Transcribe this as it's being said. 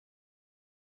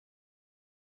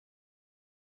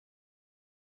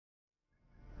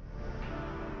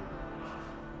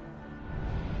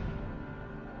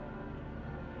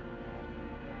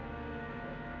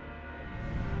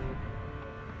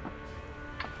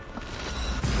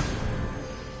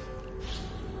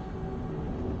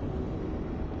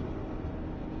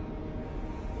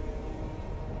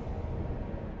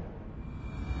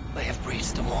They have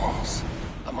breached the walls.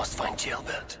 I must find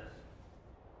Ceolwulf.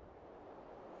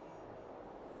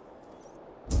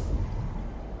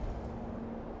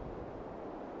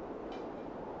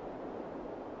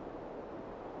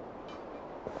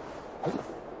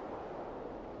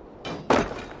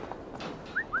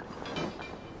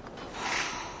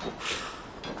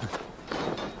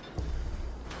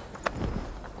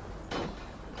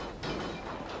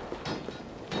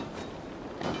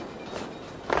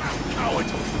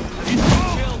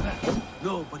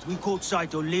 We caught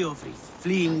sight of Leofrith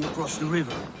fleeing across the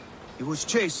river. He was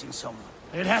chasing someone.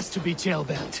 It has to be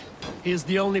Ceolwulf. He is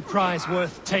the only prize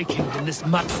worth taking in this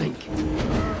mudsink.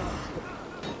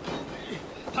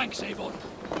 Thanks, Eivor.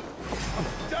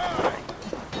 Die!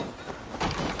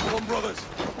 Come, brothers.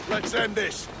 Let's end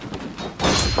this.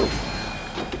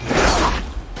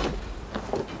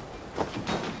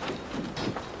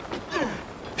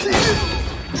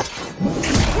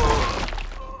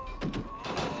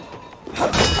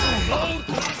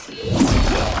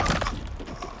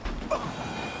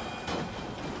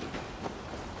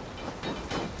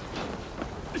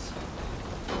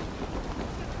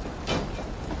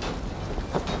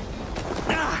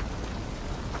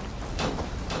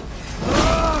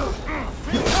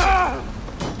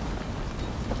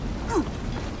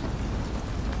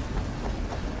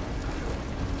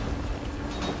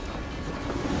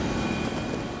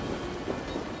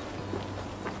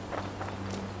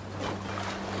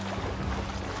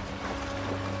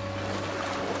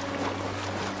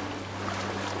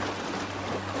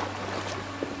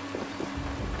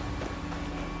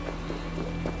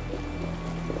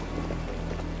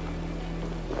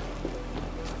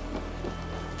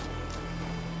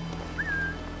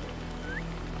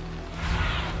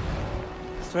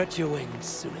 Stretch your wings,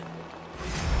 Sunan.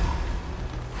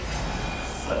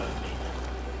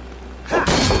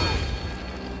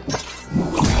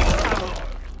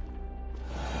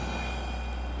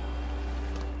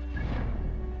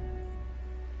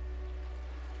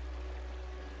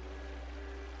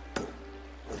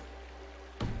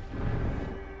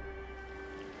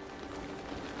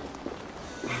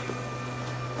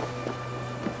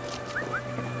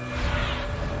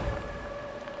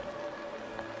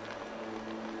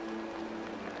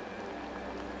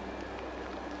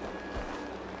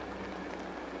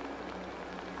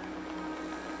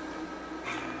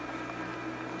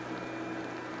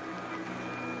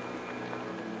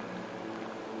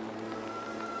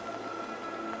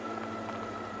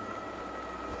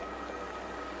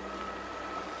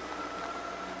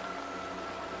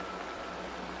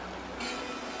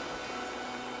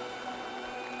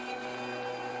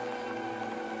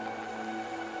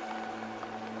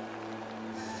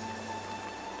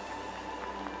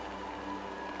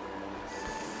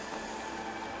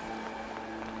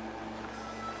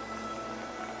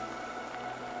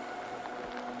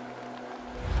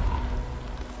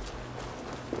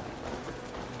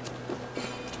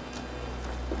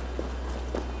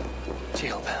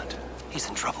 Ceolwulf. He's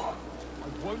in trouble.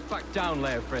 I won't back down,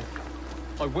 Leofrith.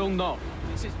 I will not.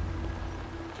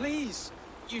 Please,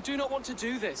 you do not want to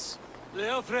do this.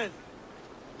 Leofrith,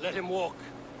 let him walk.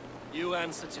 You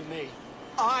answer to me.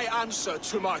 I answer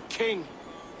to my king.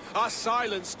 I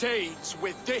silence deeds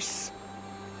with this.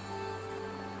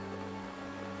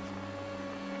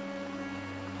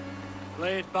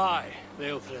 Play it by,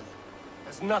 Leofrith.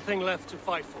 There's nothing left to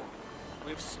fight for.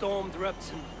 We've stormed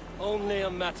Repton. Only a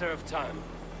matter of time.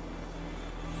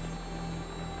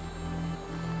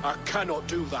 I cannot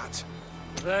do that.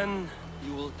 Then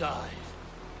you will die.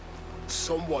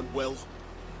 Someone will.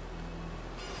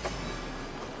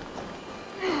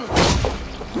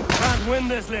 Can't win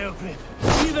this, Leofrith.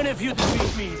 Even if you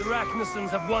defeat me, the Ragnarsons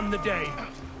have won the day.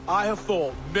 I have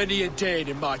fought many a day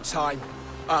in my time.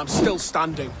 I'm still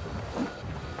standing.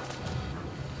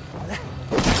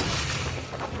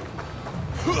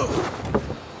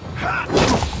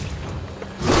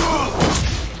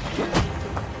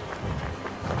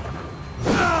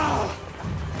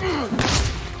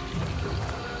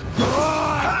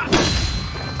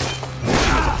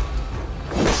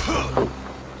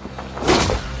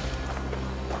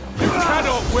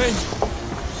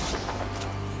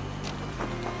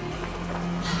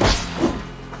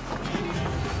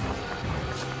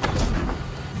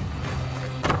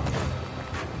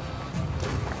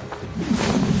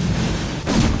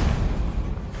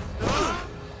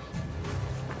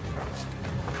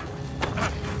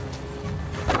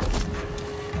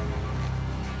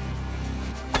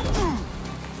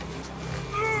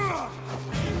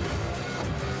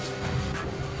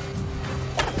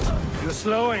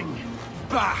 Slowing.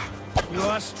 Bah! You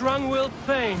are strong-willed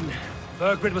thane.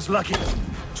 Burgred was lucky.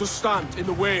 To stand in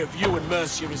the way of you and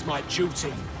Mercia is my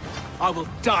duty. I will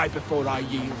die before I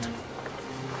yield.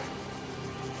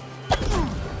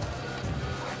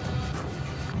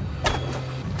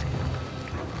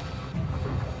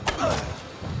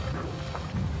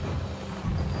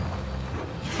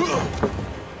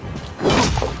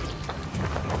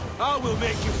 I will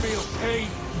make you feel pain.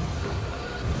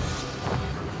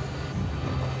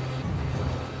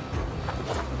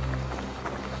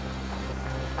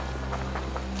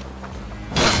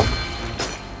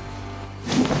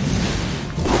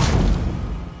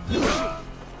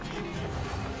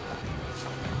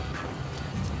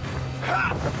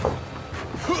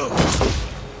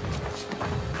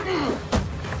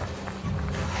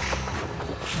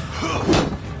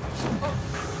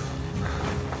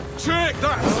 Take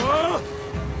that!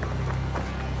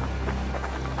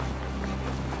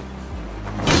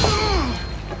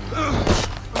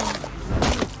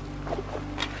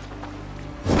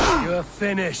 You're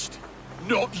finished.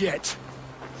 Not yet.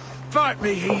 Fight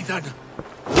me, heathen!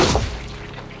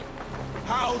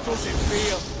 How does it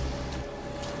feel?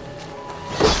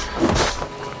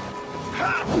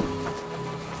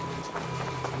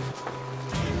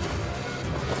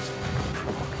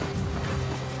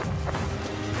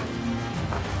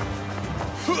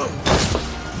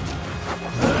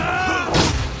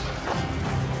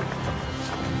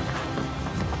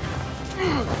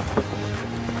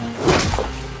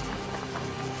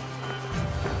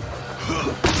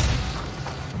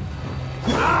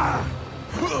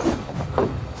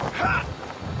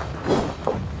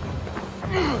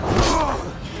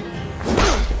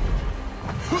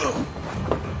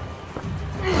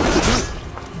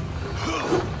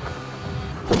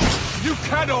 You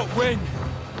cannot win!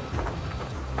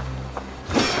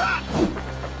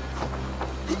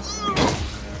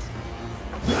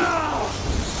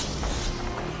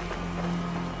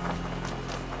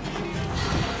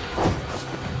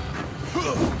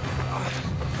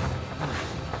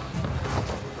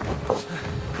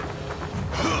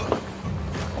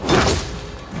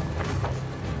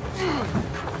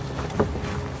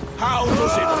 How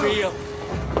does it feel?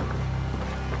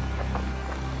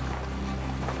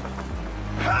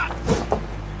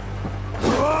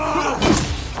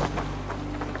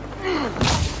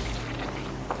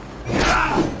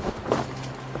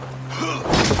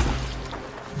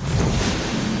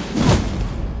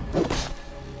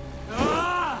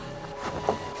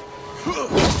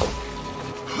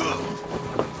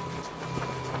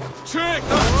 Take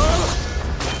that!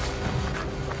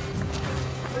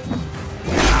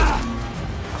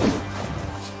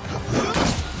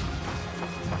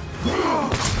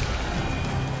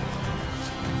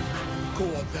 Go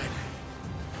on then.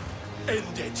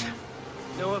 End it.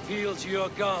 No appeal to your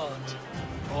god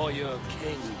or your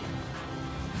king.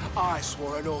 I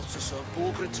swore an oath to serve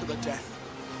Burgred to the death.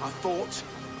 I fought.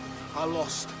 I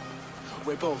lost.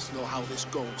 We both know how this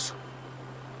goes.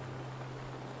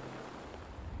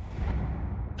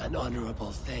 An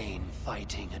honorable Thane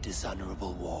fighting a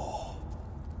dishonorable war.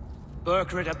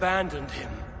 Burgred abandoned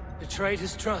him, betrayed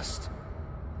his trust.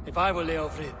 If I were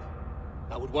Leofrith,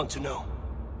 I would want to know.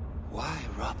 Why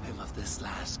rob him of this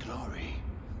last glory?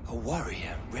 A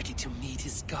warrior ready to meet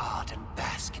his god and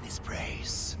bask in his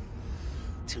praise.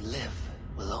 To live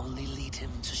will only lead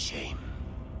him to shame.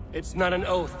 It's not an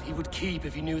oath he would keep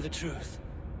if he knew the truth.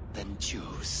 Then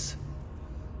choose.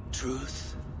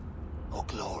 Truth or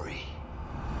glory.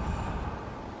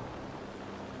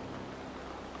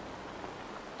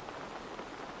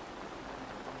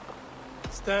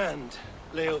 Stand,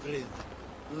 Leofrith.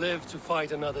 Live to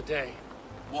fight another day.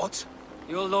 What?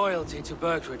 Your loyalty to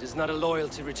Burgred is not a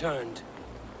loyalty returned.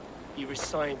 He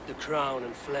resigned the crown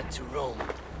and fled to Rome.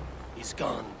 He's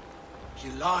gone.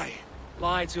 You lie.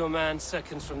 Lie to a man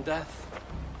seconds from death.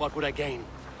 What would I gain?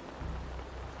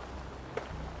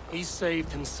 He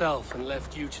saved himself and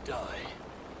left you to die.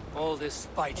 All this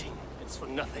fighting, it's for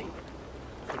nothing.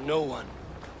 For no one.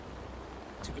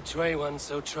 To betray one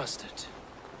so trusted.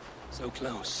 So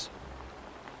close.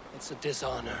 It's a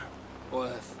dishonor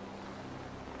worth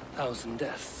 1,000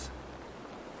 deaths.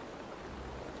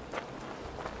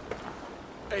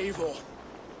 Eivor,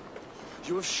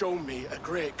 you have shown me a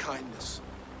great kindness.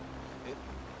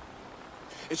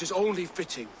 It is only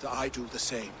fitting that I do the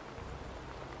same.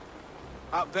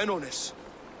 At Venonis,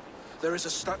 there is a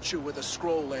statue with a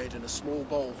scroll laid in a small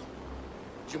bowl.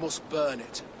 You must burn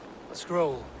it. A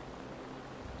scroll.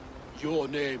 Your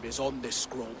name is on this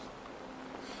scroll.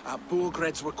 At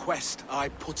Burgred's request, I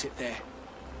put it there.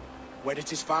 When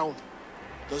it is found,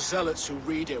 the Zealots who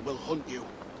read it will hunt you.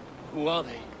 Who are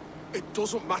they? It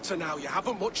doesn't matter now, you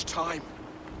haven't much time.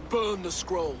 Burn the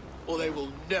scroll, or they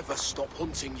will never stop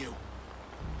hunting you.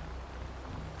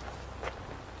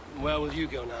 Where will you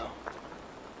go now?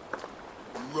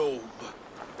 Rome.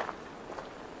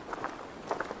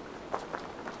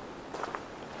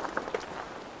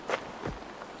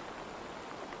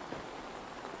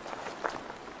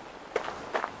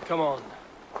 Come on.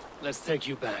 Let's take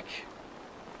you back.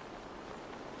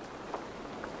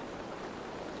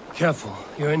 Careful,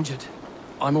 you're injured.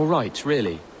 I'm all right,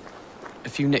 really. A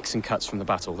few nicks and cuts from the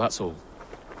battle, that's all.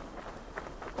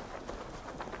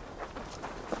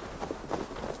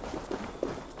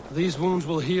 These wounds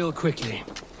will heal quickly.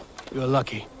 You're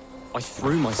lucky. I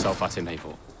threw myself at him,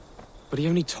 Eivor. But he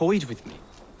only toyed with me.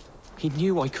 He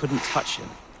knew I couldn't touch him.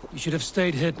 You should have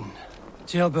stayed hidden.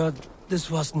 Ceolwulf, this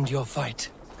wasn't your fight.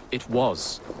 It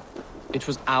was. It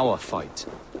was our fight.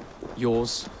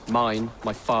 Yours, mine,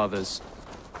 my father's.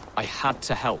 I had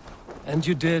to help. And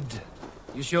you did.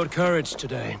 You showed courage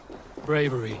today.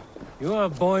 Bravery. You are a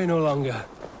boy no longer.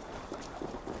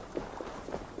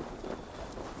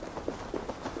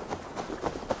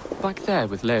 Back there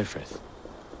with Leofrith.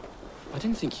 I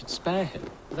didn't think you'd spare him.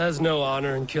 There's no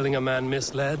honor in killing a man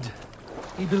misled.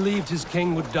 He believed his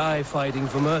king would die fighting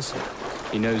for mercy.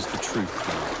 He knows the truth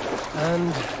now.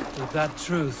 And with that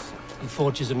truth, he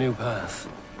forges a new path.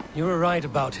 You were right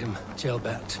about him,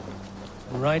 Ceolwulf.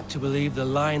 And right to believe the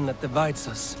line that divides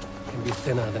us can be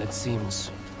thinner than it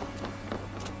seems.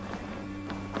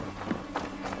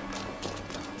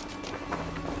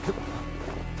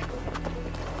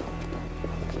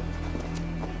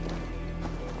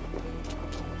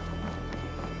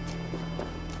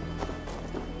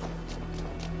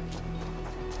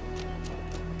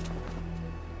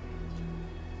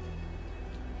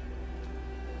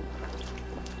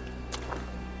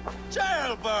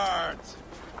 Jailbird!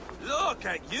 Look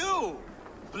at you!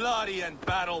 Bloody and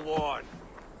battle-worn.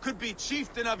 Could be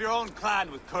chieftain of your own clan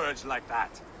with courage like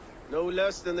that. No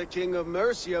less than the King of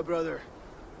Mercia, brother.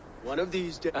 One of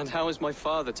these days. And how is my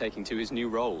father taking to his new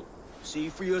role? See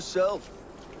for yourself.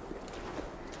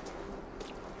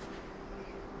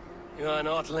 You're an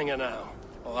Ortlinger now.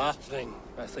 Or Athling,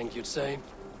 I think you'd say.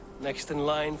 Next in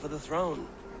line for the throne.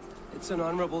 It's an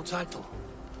honorable title.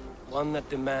 One that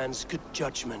demands good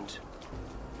judgment.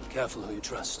 Be careful who you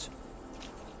trust.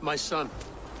 My son.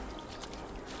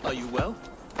 Are you well?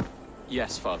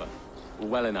 Yes, father.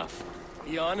 Well enough.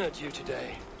 He honored you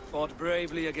today. Fought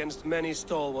bravely against many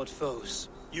stalwart foes.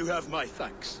 You have my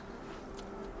thanks.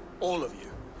 All of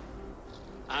you.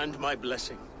 And my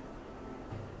blessing.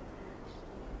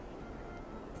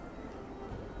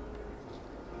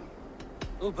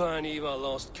 Upa and Eivor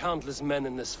lost countless men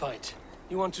in this fight.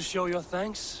 You want to show your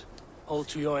thanks? Hold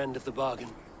to your end of the bargain.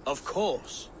 Of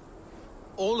course.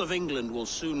 All of England will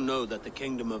soon know that the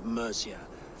Kingdom of Mercia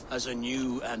has a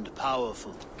new and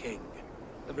powerful king.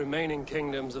 The remaining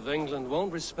kingdoms of England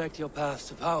won't respect your path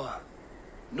to power.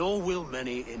 Nor will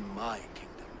many in my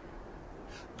kingdom.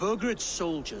 Burgred's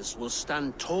soldiers will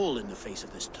stand tall in the face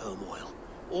of this turmoil,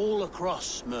 all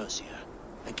across Mercia,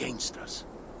 against us.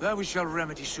 That we shall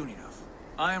remedy soon enough.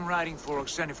 I am riding for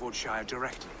Oxenfordshire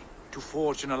directly, to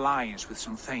forge an alliance with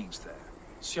some thanes there.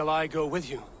 Shall I go with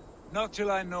you? Not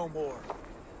till I know more.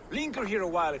 Linger here a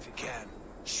while if you can.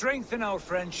 Strengthen our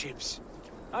friendships.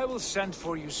 I will send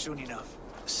for you soon enough.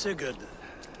 Sigurd,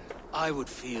 I would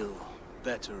feel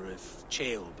better if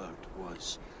Ceolwulf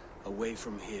was away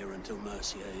from here until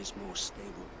Mercia is more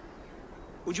stable.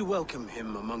 Would you welcome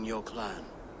him among your clan?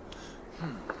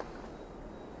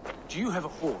 Do you have a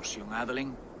horse, young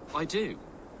Atheling? I do.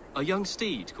 A young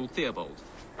steed called Theobald.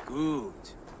 Good.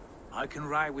 I can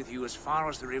ride with you as far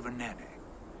as the River Nene.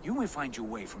 You may find your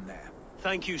way from there.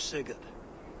 Thank you, Sigurd.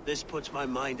 This puts my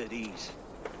mind at ease.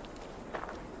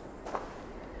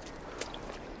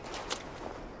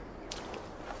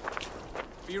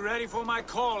 Be ready for my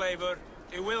call, Eivor.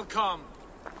 It will come.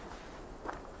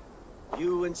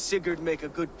 You and Sigurd make a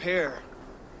good pair.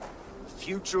 The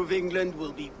future of England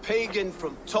will be pagan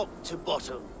from top to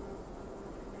bottom.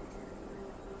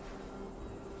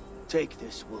 Take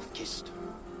this, Wolf-Kissed,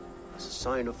 as a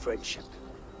sign of friendship.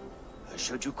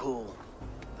 Should you call,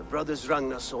 the brothers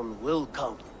Ragnarsson will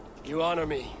come. You honor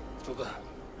me, Upa.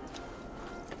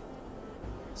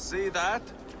 See that?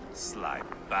 Sly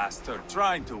bastard,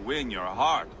 trying to win your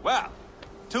heart. Well,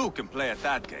 two can play at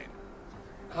that game.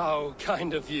 How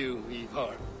kind of you,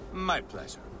 Eivor. My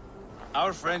pleasure.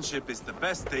 Our friendship is the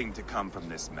best thing to come from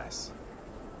this mess.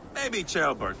 Maybe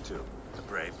Ceolwulf too, the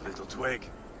brave little twig.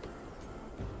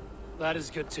 That is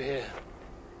good to hear.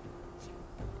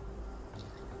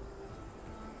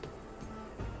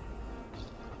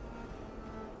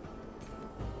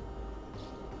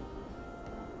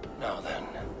 Now then,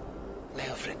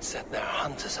 Leofrith said there are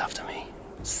hunters after me.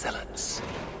 Zealots.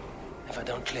 If I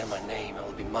don't clear my name, I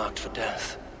will be marked for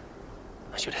death.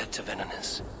 I should head to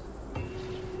Venenis.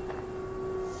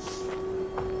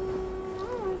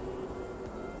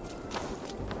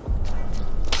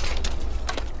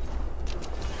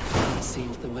 It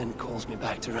seems the wind calls me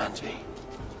back to Randvi.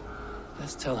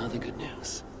 Let's tell her the good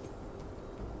news.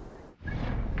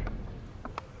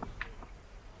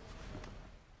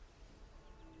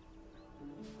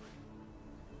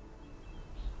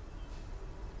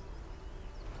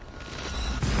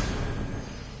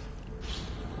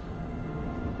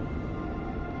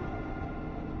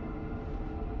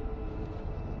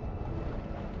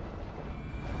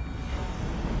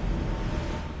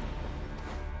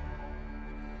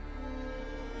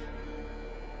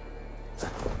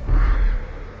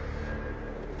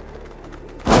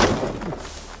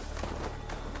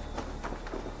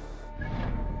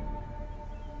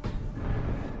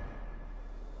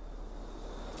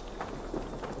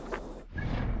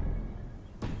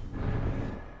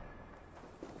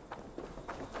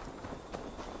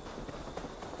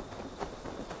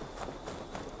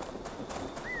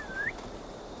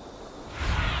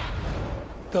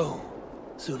 Go,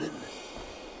 Sunan.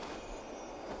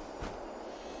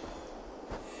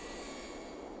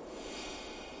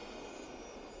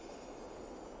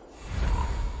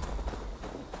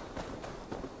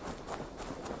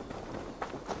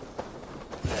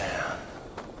 There.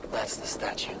 That's the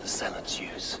statue the Zealots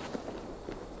use.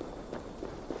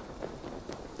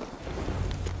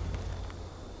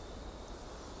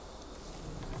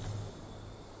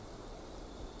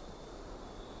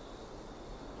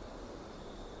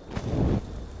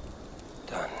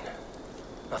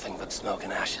 Nothing but smoke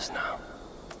and ashes now.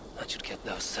 That should get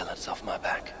those zealots off my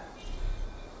back.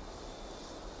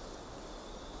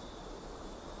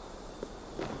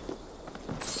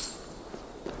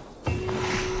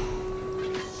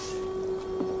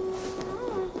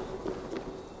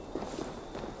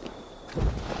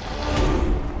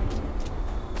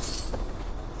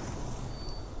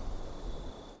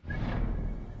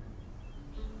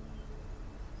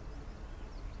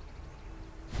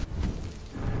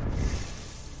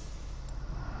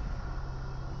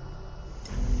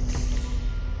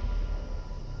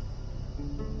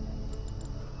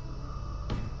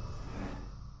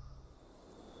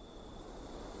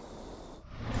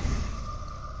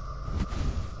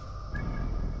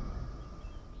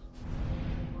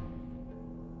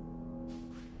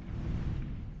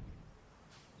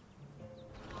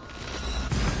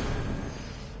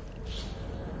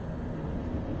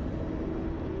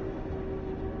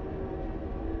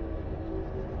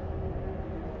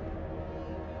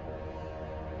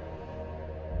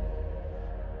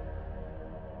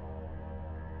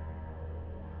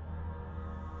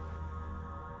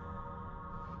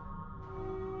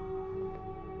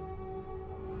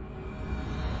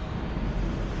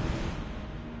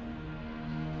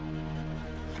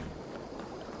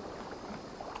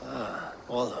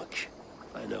 Orlog.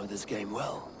 I know this game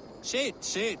well. Sit.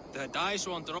 The dice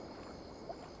won't drop.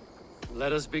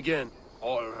 Let us begin.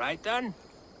 All right, then.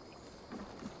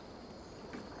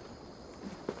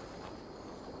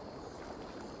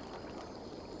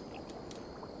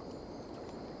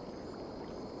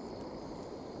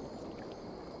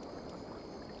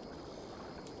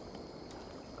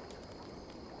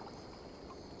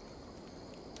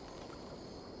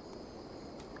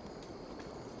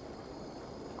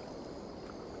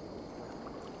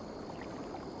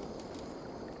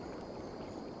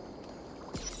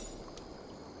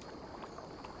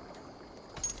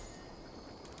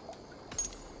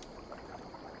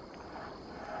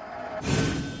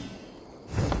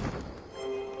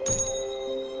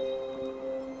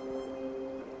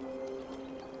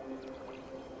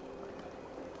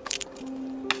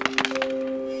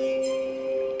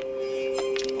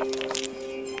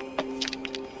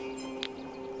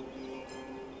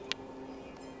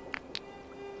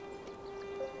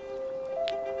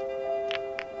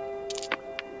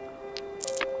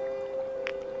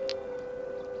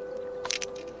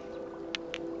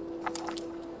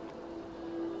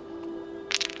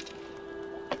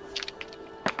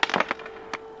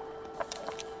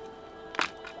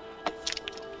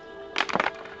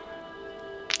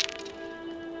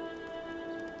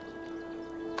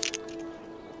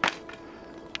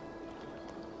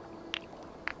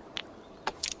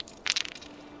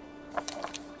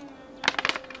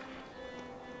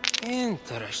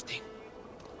 Interesting.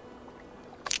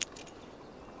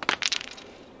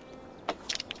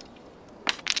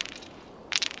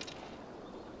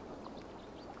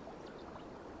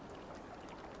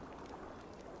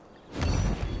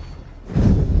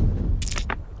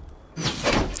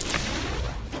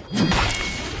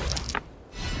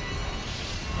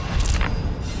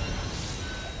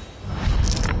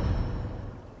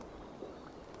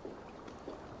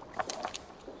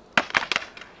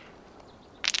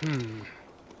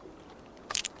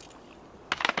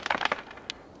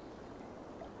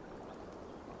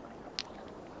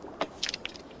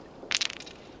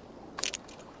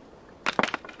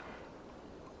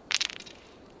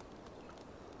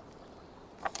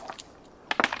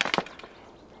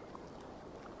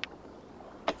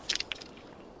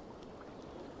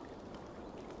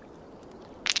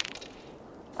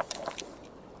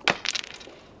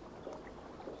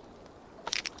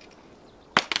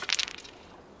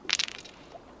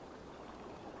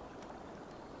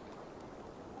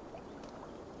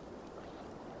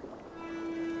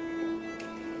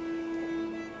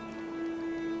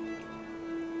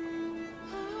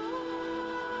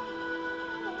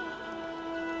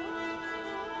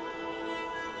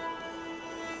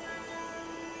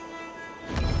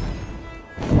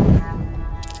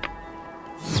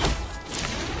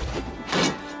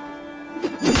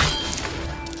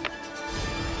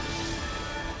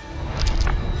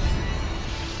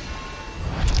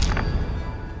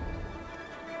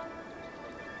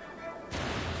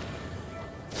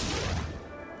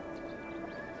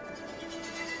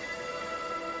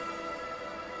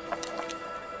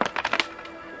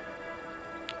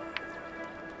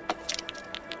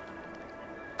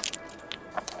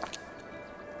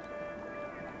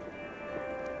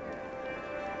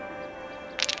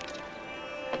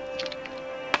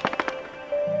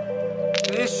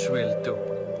 This will do.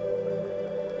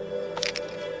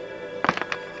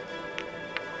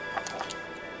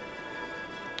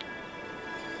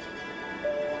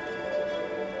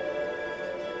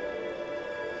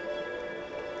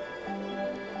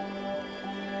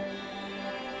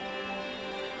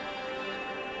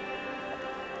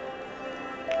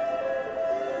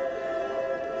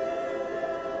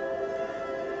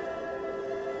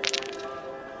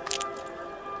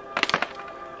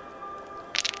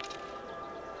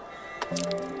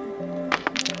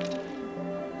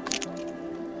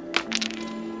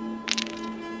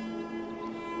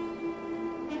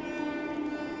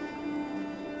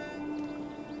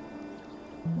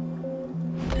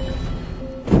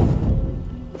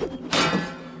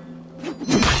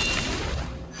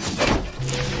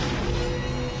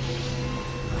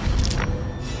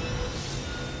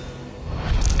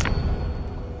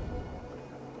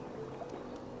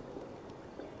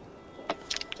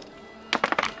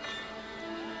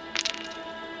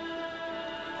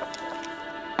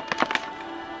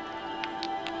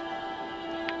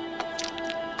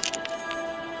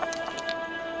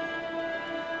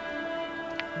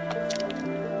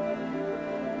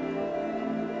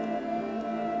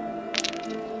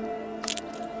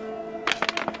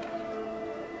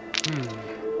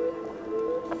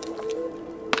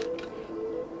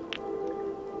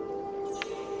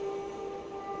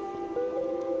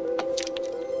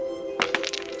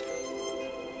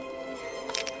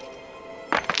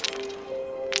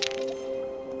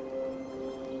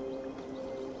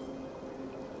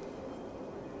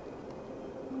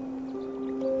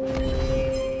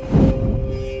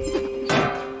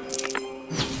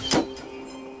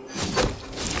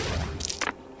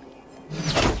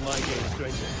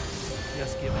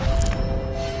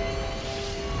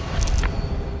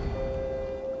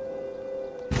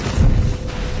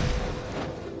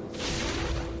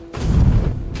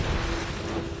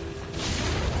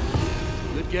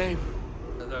 Game.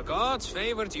 The gods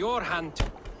favored your hand.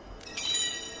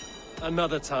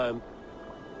 Another time.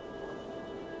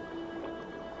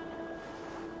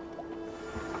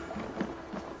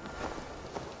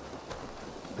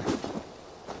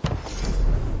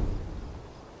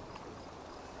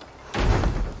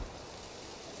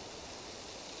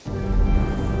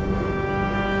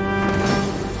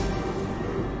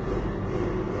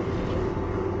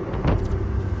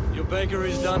 Your baker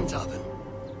is done, Tobin.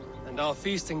 And our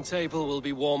feasting table will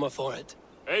be warmer for it.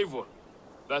 Eivor,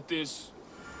 that is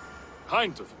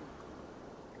kind of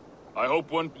you. I hope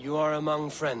one... You are among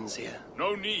friends here.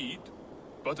 No need,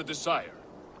 but a desire.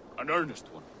 An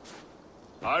earnest one.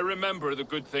 I remember the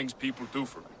good things people do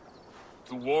for me.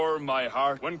 To warm my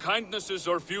heart when kindnesses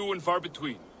are few and far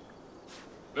between.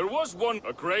 There was one,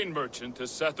 a grain merchant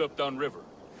has set up downriver.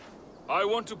 I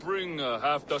want to bring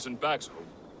 6 bags home,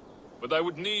 but I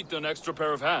would need an extra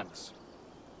pair of hands.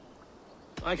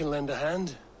 I can lend a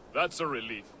hand. That's a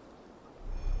relief.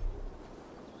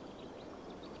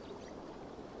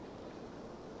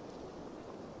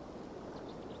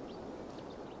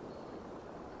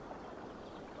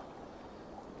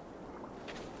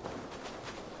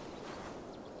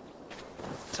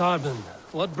 Tarbin,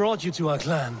 what brought you to our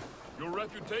clan? Your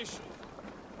reputation.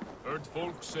 Heard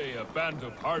folks say a band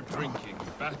of hard-drinking,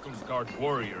 battle-scarred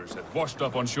warriors had washed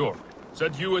up on shore.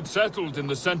 Said you had settled in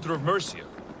the center of Mercia,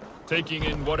 taking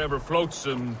in whatever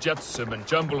flotsam, jetsam, and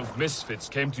jumble of misfits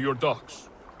came to your docks.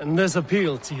 And this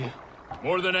appealed to you?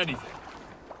 More than anything.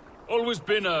 Always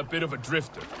been a bit of a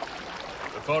drifter.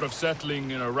 The thought of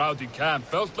settling in a rowdy camp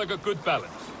felt like a good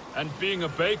balance. And being a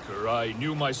baker, I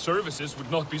knew my services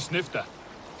would not be sniffed at.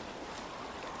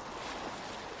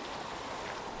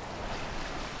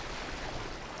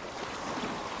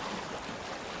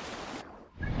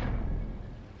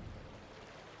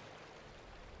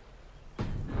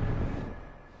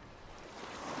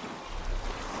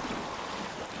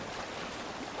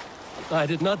 I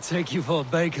did not take you for a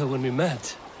baker when we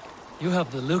met. You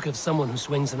have the look of someone who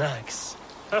swings an axe.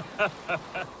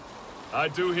 I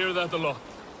do hear that a lot.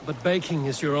 But baking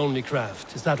is your only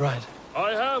craft, is that right?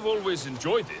 I have always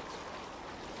enjoyed it.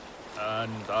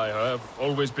 And I have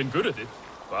always been good at it.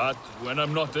 But when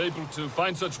I'm not able to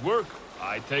find such work,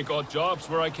 I take odd jobs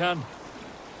where I can.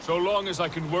 So long as I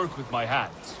can work with my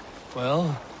hands.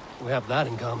 Well, we have that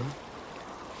in common.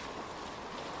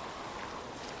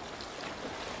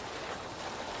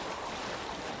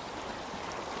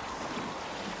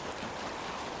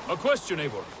 A question,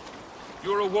 Eivor.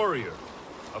 You're a warrior,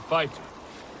 a fighter.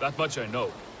 That much I know.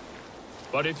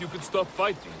 But if you could stop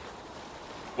fighting,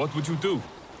 what would you do?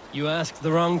 You asked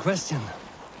the wrong question.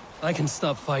 I can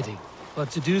stop fighting,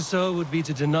 but to do so would be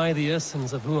to deny the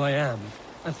essence of who I am.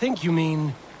 I think you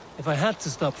mean, If I had to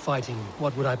stop fighting,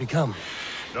 what would I become?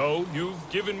 No, you've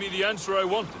given me the answer I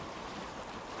wanted.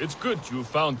 It's good you've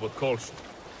found what calls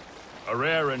you. A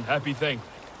rare and happy thing.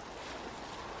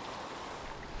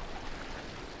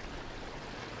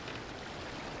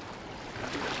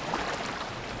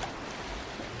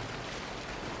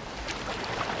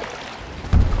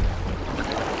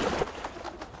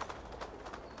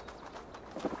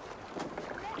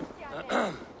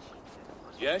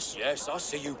 Yes, I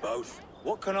see you both.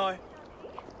 What can I...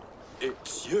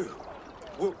 It's you.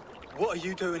 What are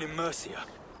you doing in Mercia?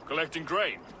 Collecting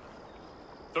grain.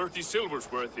 30 silver's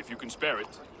worth if you can spare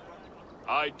it.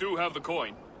 I do have the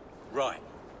coin. Right.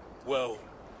 Well...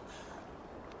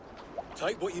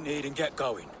 take what you need and get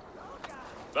going.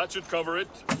 That should cover it.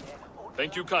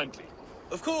 Thank you kindly.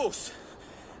 Of course.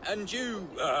 And you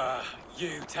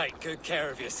take good care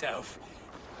of yourself.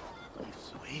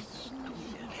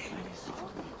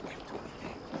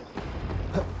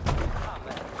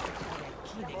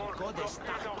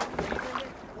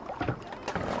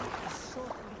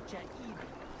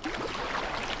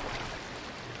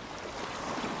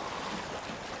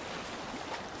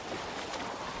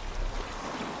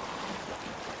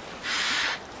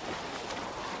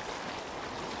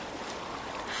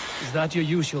 Is that your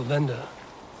usual vendor?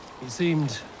 He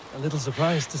seemed a little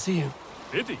surprised to see you.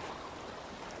 Did he?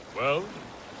 Well,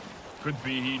 could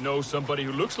be he knows somebody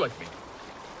who looks like me.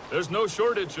 There's no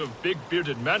shortage of big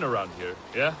bearded men around here,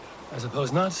 yeah? I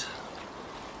suppose not.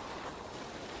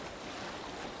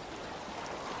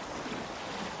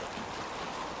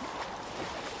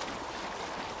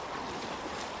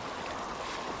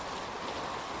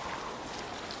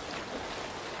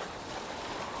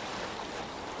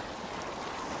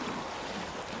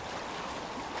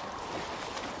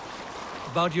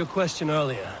 About your question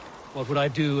earlier, what would I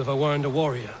do if I weren't a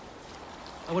warrior?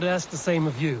 I would ask the same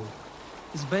of you.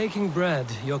 Is baking bread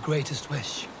your greatest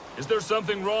wish? Is there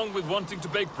something wrong with wanting to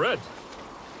bake bread?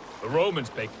 The Romans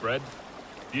baked bread.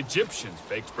 The Egyptians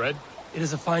baked bread. It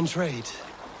is a fine trade.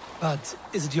 But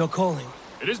is it your calling?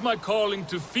 It is my calling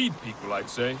to feed people, I'd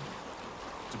say.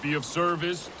 To be of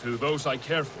service to those I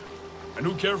care for, and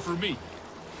who care for me.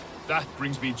 That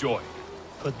brings me joy.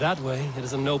 Put that way, it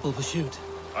is a noble pursuit.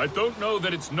 I don't know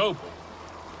that it's noble.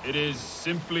 It is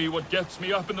simply what gets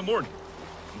me up in the morning.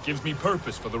 It gives me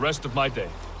purpose for the rest of my day.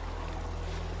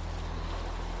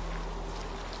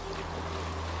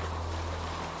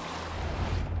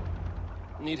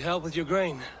 Need help with your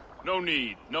grain? No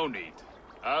need, no need.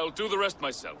 I'll do the rest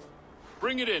myself.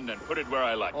 Bring it in and put it where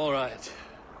I like. All right.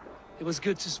 It was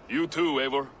good to... You too,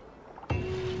 Eivor.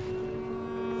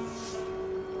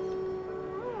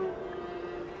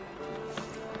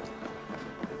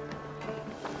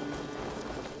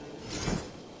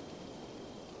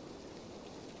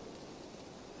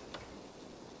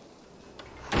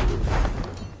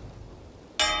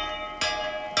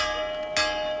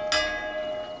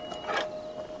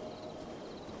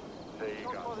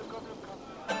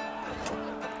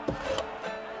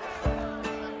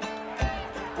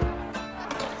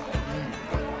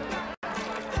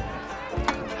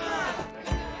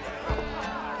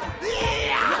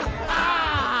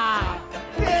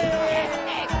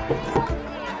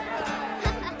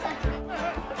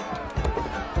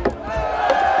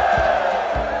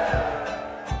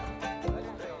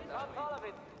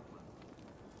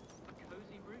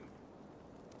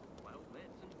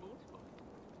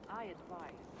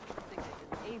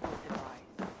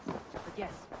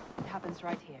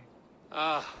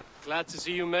 Glad to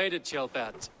see you made it,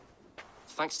 Ceolwulf.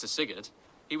 Thanks to Sigurd,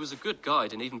 he was a good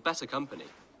guide and even better company.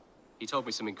 He told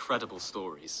me some incredible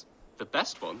stories. The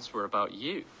best ones were about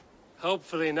you.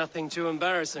 Hopefully nothing too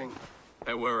embarrassing.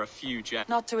 There were a few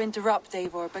Not to interrupt,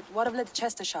 Eivor, but what of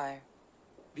Leicestershire?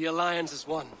 The Alliance is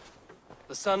one.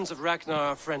 The sons of Ragnar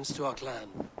are friends to our clan.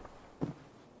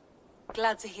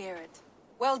 Glad to hear it.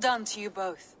 Well done to you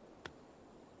both.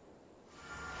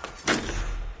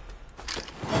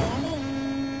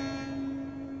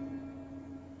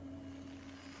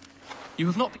 You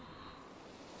have not been...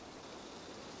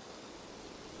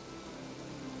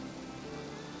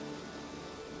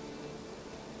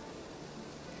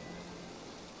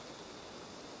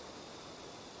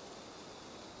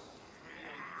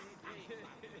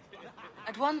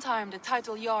 At one time, the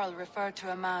title Jarl referred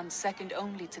to a man second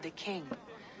only to the king.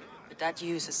 But that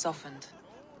use has softened.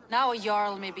 Now a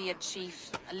Jarl may be a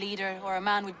chief, a leader, or a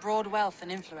man with broad wealth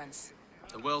and influence.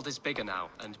 The world is bigger now,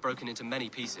 and broken into many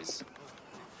pieces.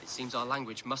 It seems our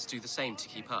language must do the same to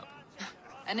keep up.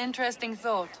 An interesting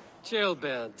thought.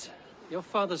 Ceolwulf, your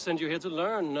father sent you here to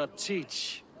learn, not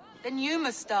teach. Then you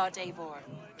must start, Eivor.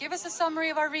 Give us a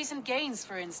summary of our recent gains,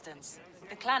 for instance.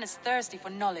 The clan is thirsty for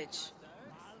knowledge.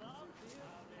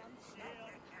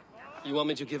 You want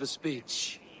me to give a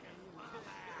speech?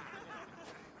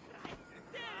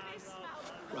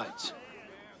 Right.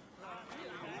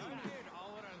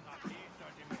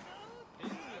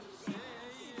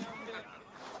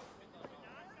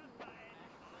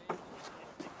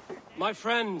 My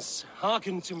friends,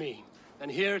 hearken to me, and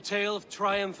hear a tale of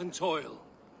triumph and toil.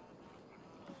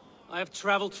 I have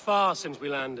traveled far since we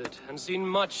landed, and seen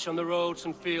much on the roads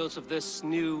and fields of this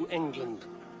new England.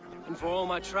 And for all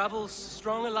my travels,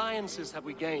 strong alliances have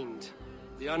we gained.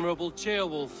 The Honorable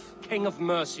Ceolwulf, King of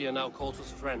Mercia, now calls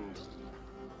us friend.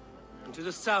 And to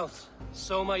the south,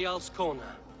 Soma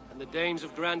Jarlskona, and the Danes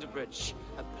of Grandbridge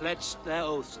have pledged their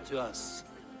oaths to us.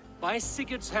 By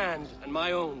Sigurd's hand, and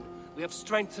my own, we have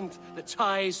strengthened the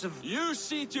ties of... You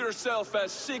seat yourself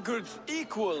as Sigurd's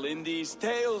equal in these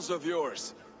tales of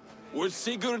yours. Would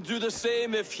Sigurd do the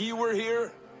same if he were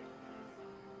here?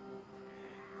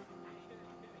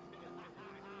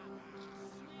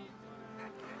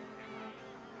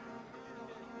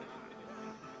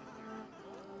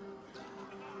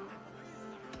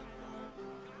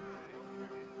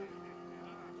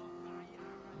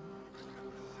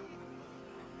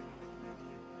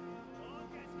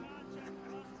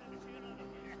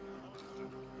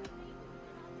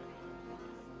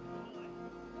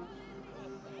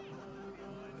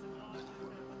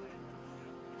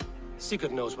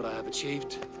 Sigurd knows what I have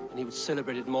achieved, and he would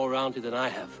celebrate it more roundly than I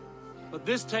have. But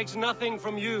this takes nothing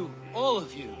from you, all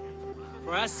of you.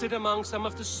 For I sit among some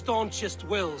of the staunchest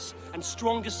wills and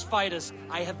strongest fighters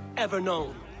I have ever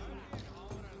known.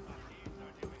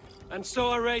 And so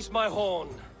I raise my horn,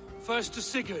 first to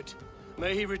Sigurd,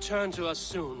 may he return to us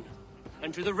soon,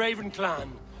 and to the Raven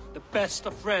clan, the best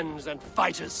of friends and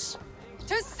fighters.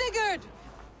 To Sigurd!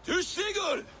 To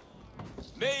Sigurd!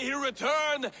 May he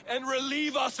return and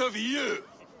relieve us of you!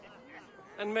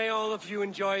 And may all of you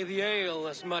enjoy the ale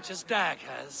as much as Dag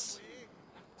has.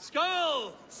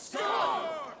 Skull!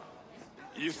 Skull!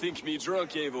 You think me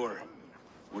drunk, Eivor?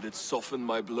 Would it soften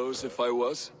my blows if I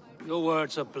was? Your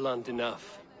words are blunt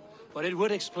enough, but it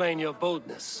would explain your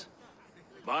boldness.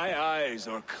 My eyes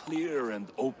are clear and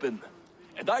open,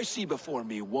 and I see before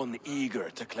me one eager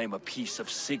to claim a piece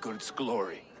of Sigurd's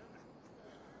glory.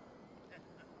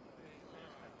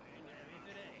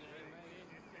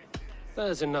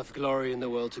 There's enough glory in the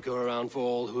world to go around for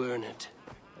all who earn it,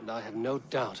 and I have no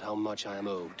doubt how much I am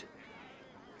owed.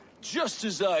 Just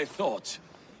as I thought.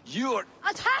 You're...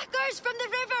 Attackers from the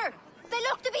river! They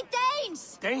look to be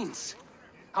Danes! Danes?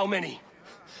 How many?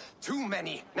 Too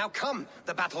many. Now come,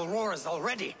 the battle roars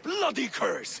already. Bloody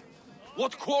curs!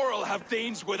 What quarrel have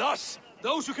Danes with us?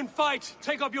 Those who can fight,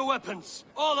 take up your weapons.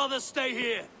 All others stay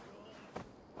here.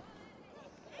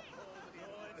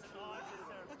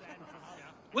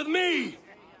 With me!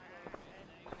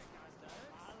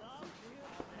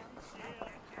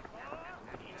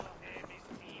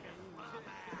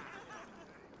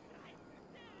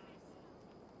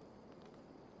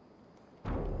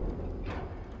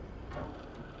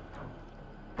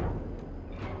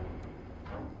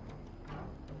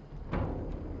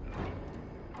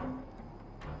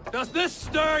 Does this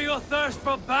stir your thirst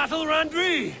for battle,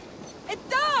 Randri? It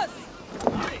does!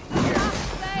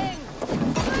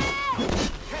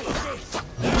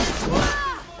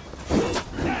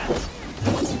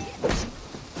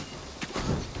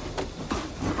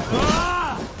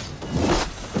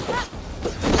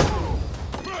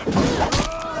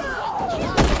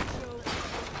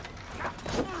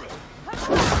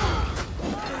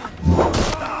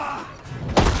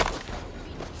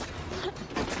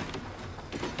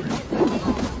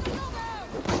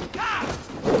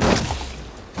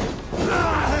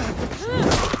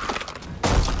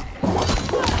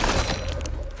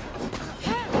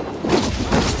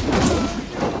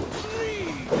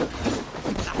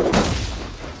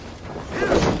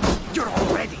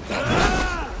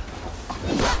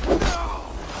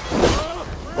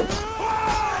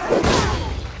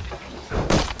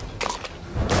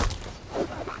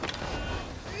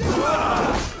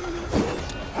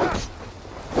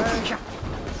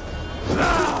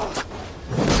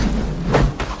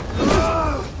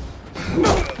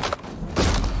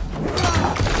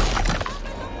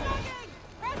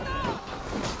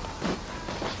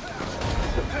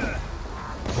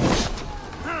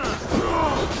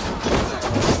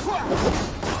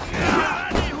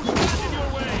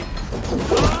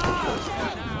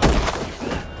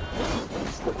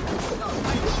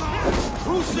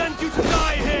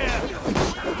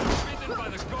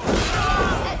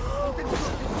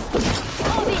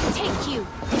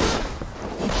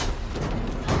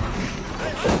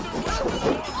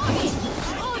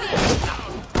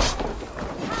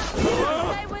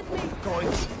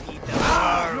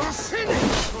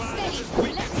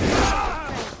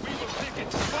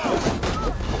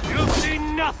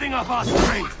 fast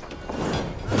trade!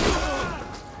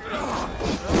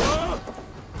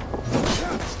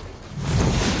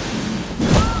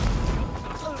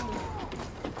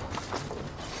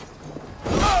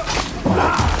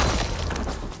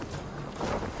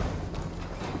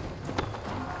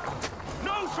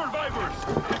 No survivors!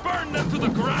 Burn them to the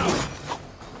ground!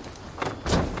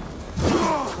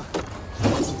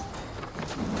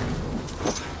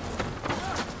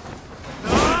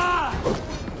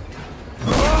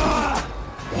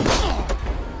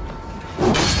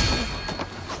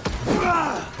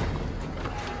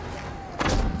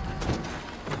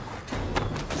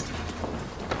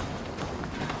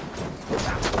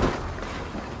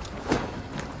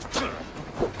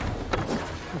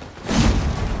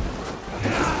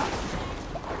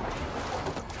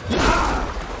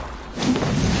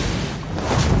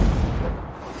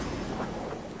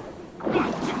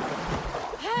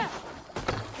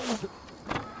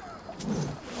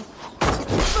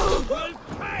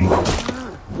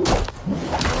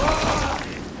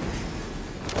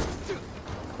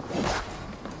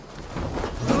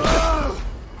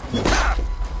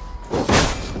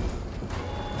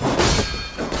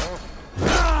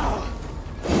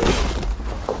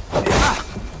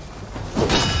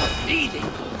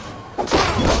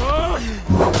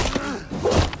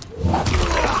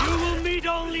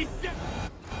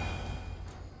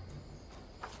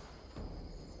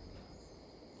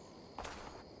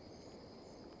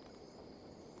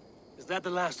 Is that the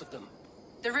last of them?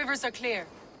 The rivers are clear.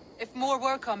 If more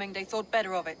were coming, they thought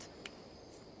better of it.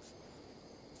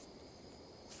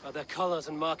 By their colors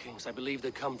and markings, I believe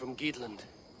they come from Geatland.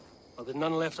 While there are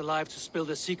none left alive to spill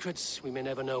their secrets, we may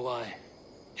never know why.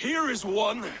 Here is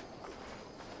one!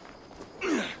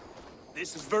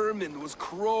 This vermin was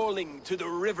crawling to the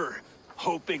river,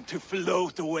 hoping to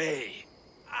float away.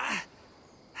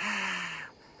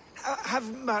 Have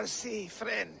mercy,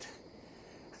 friend.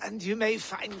 And you may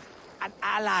find an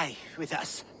ally with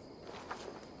us.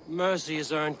 Mercy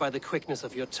is earned by the quickness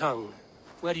of your tongue.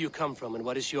 Where do you come from, and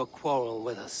what is your quarrel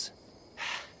with us?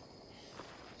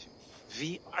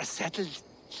 We are settled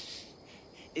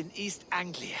in East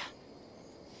Anglia.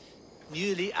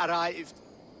 Newly arrived,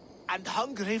 and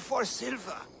hungry for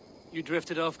silver. You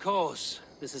drifted off course.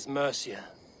 This is Mercia.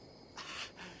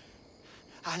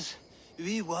 As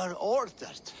we were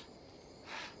ordered.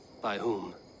 By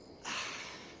whom?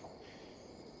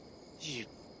 You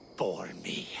bore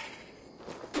me.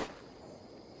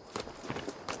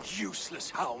 Useless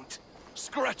hound!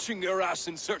 Scratching your ass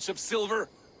in search of silver!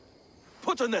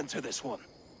 Put an end to this one!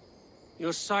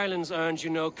 Your silence earned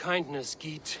you no kindness,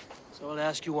 Geet. So I'll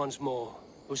ask you once more.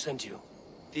 Who sent you?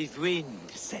 The wind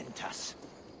sent us.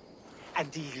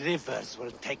 And the rivers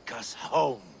will take us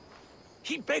home.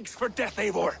 He begs for death,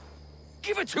 Eivor!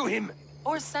 Give it to him!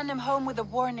 Or send him home with a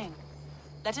warning.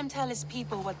 Let him tell his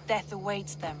people what death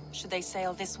awaits them, should they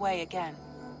sail this way again.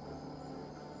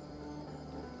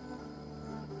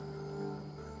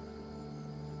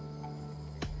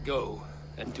 Go,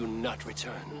 and do not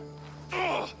return.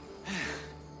 I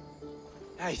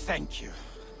thank you.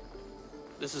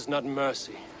 This is not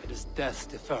mercy, it is death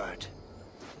deferred.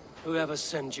 Whoever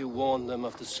sent you warned them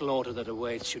of the slaughter that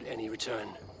awaits should any return.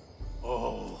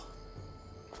 Oh,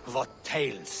 what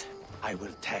tales I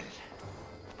will tell.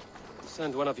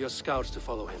 Send one of your scouts to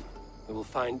follow him. We will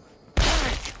find...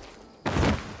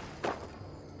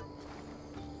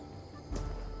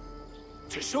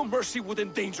 To show mercy would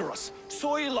endanger us,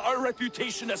 soil our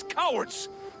reputation as cowards.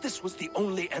 This was the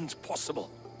only end possible.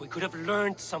 We could have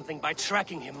learned something by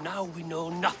tracking him. Now we know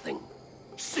nothing.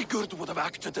 Sigurd would have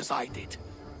acted as I did.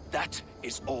 That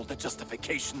is all the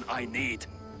justification I need.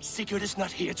 Sigurd is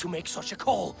not here to make such a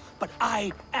call, but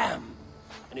I am.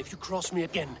 And if you cross me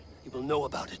again, you will know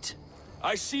about it.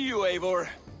 I see you, Eivor.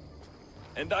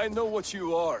 And I know what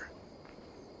you are.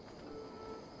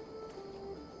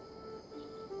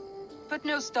 Put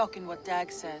no stock in what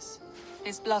Dag says.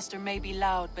 His bluster may be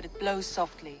loud, but it blows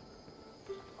softly.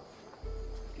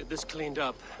 Get this cleaned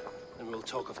up, and we'll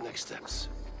talk of next steps.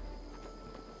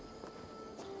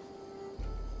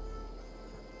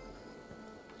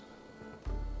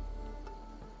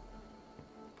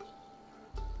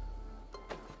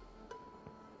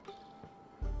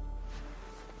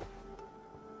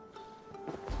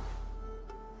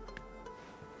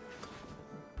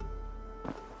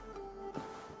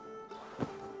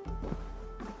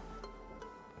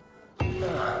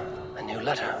 A new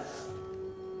letter.